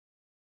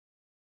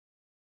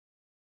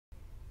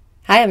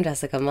Hi, I'm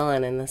Jessica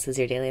Mullen, and this is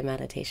your daily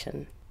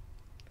meditation.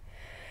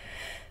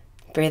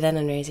 Breathe in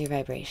and raise your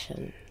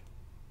vibration.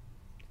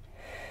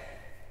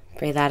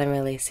 Breathe out and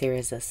release your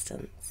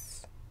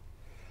resistance.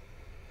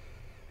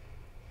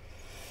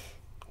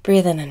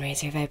 Breathe in and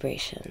raise your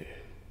vibration.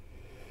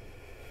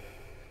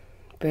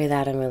 Breathe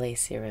out and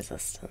release your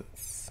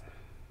resistance.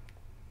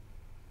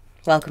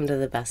 Welcome to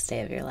the best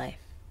day of your life.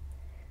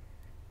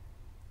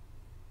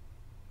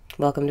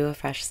 Welcome to a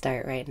fresh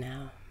start right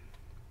now.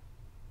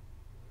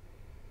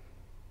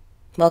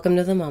 Welcome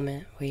to the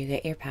moment where you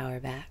get your power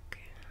back.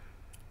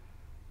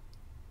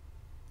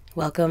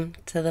 Welcome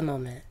to the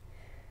moment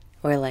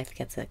where life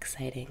gets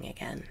exciting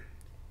again.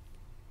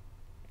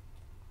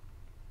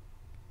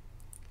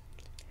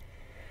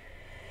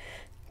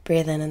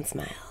 Breathe in and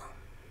smile.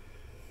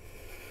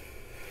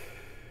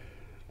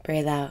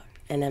 Breathe out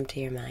and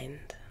empty your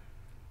mind.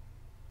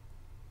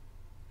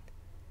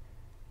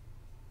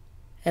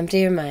 Empty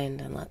your mind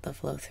and let the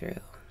flow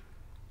through.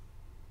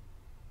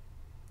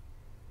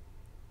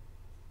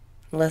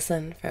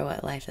 Listen for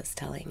what life is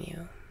telling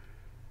you.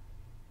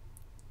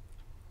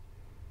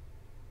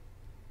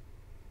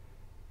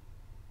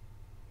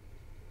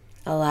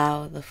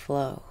 Allow the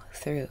flow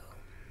through.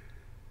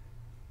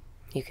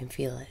 You can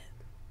feel it.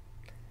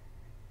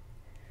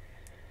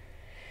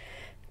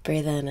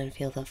 Breathe in and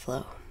feel the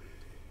flow.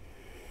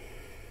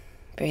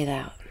 Breathe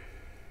out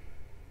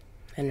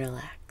and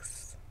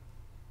relax.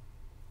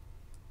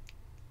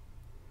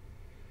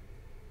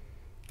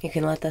 You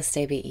can let this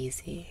day be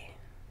easy.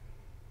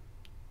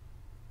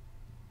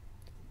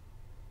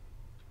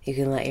 You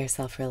can let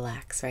yourself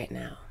relax right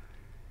now.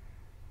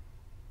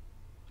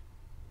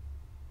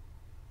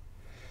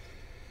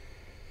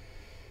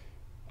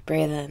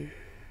 Breathe in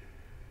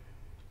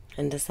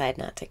and decide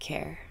not to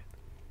care.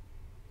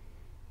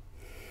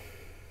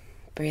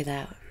 Breathe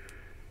out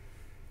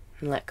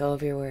and let go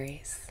of your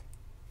worries.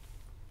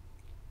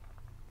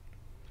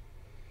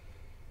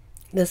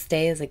 This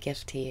day is a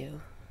gift to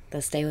you.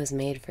 This day was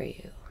made for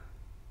you.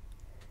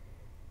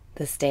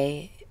 This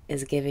day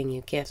is giving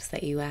you gifts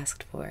that you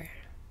asked for.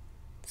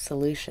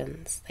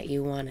 Solutions that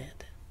you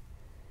wanted.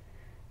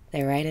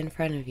 They're right in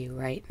front of you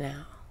right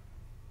now.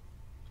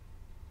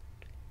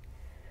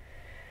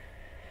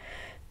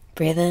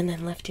 Breathe in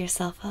and lift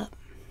yourself up.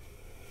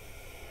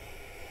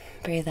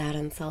 Breathe out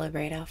and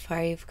celebrate how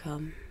far you've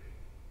come.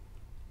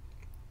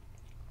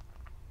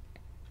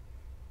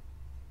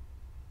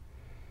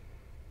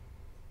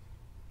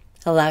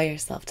 Allow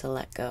yourself to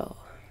let go.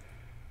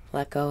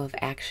 Let go of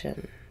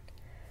action.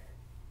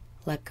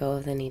 Let go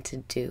of the need to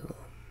do.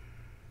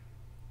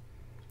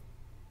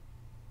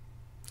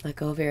 Let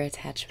go of your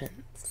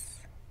attachments.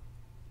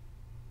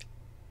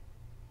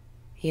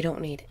 You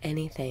don't need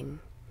anything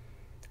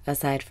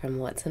aside from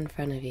what's in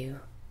front of you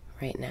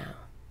right now.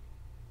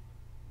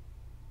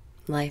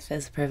 Life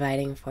is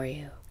providing for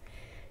you,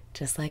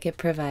 just like it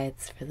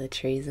provides for the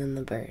trees and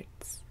the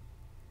birds.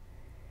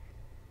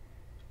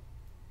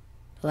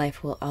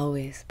 Life will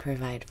always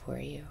provide for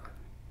you.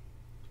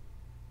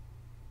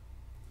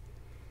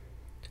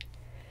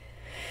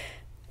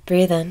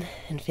 Breathe in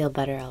and feel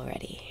better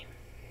already.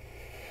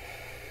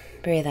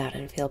 Breathe out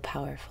and feel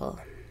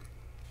powerful.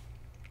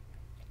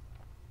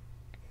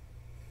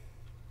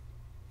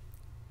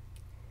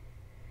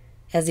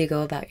 As you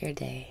go about your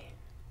day,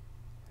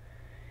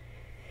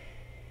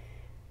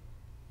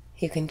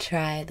 you can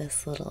try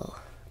this little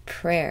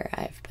prayer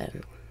I've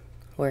been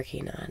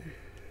working on.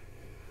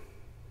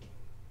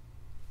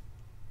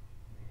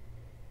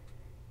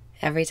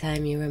 Every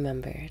time you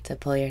remember to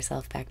pull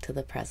yourself back to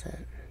the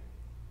present,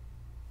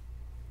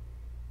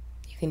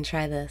 you can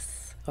try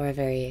this or a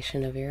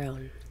variation of your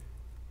own.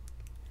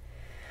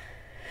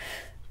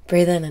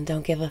 Breathe in and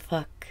don't give a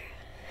fuck.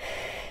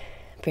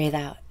 Breathe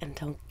out and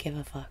don't give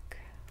a fuck.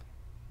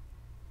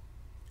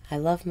 I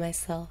love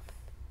myself.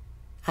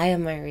 I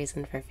am my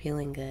reason for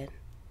feeling good.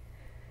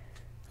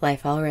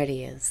 Life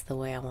already is the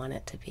way I want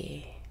it to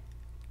be.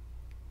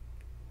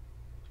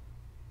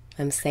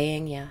 I'm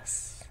saying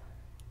yes,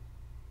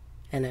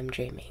 and I'm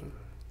dreaming.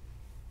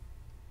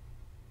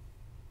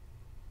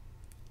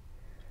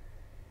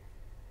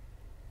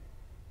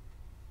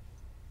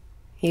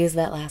 Use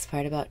that last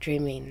part about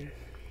dreaming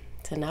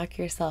to knock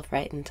yourself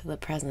right into the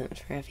present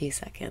for a few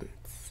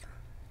seconds.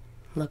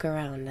 Look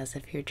around as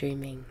if you're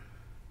dreaming.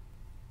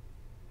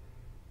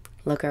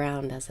 Look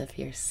around as if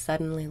you're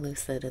suddenly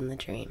lucid in the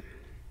dream.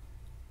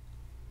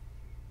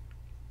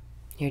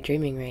 You're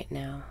dreaming right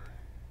now.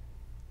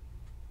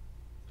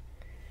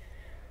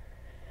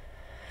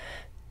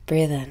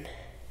 Breathe in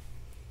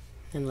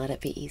and let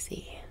it be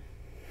easy.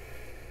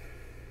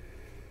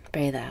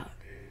 Breathe out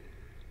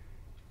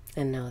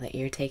and know that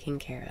you're taken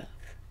care of.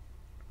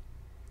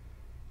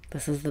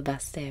 This is the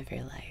best day of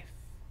your life.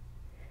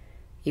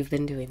 You've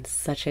been doing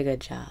such a good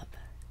job.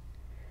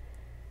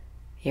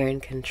 You're in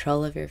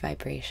control of your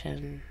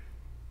vibration.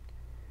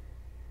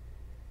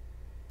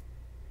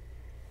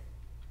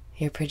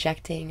 You're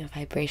projecting a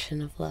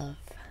vibration of love.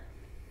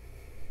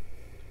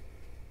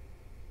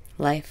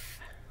 Life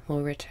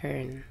will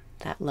return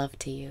that love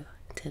to you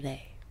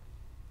today.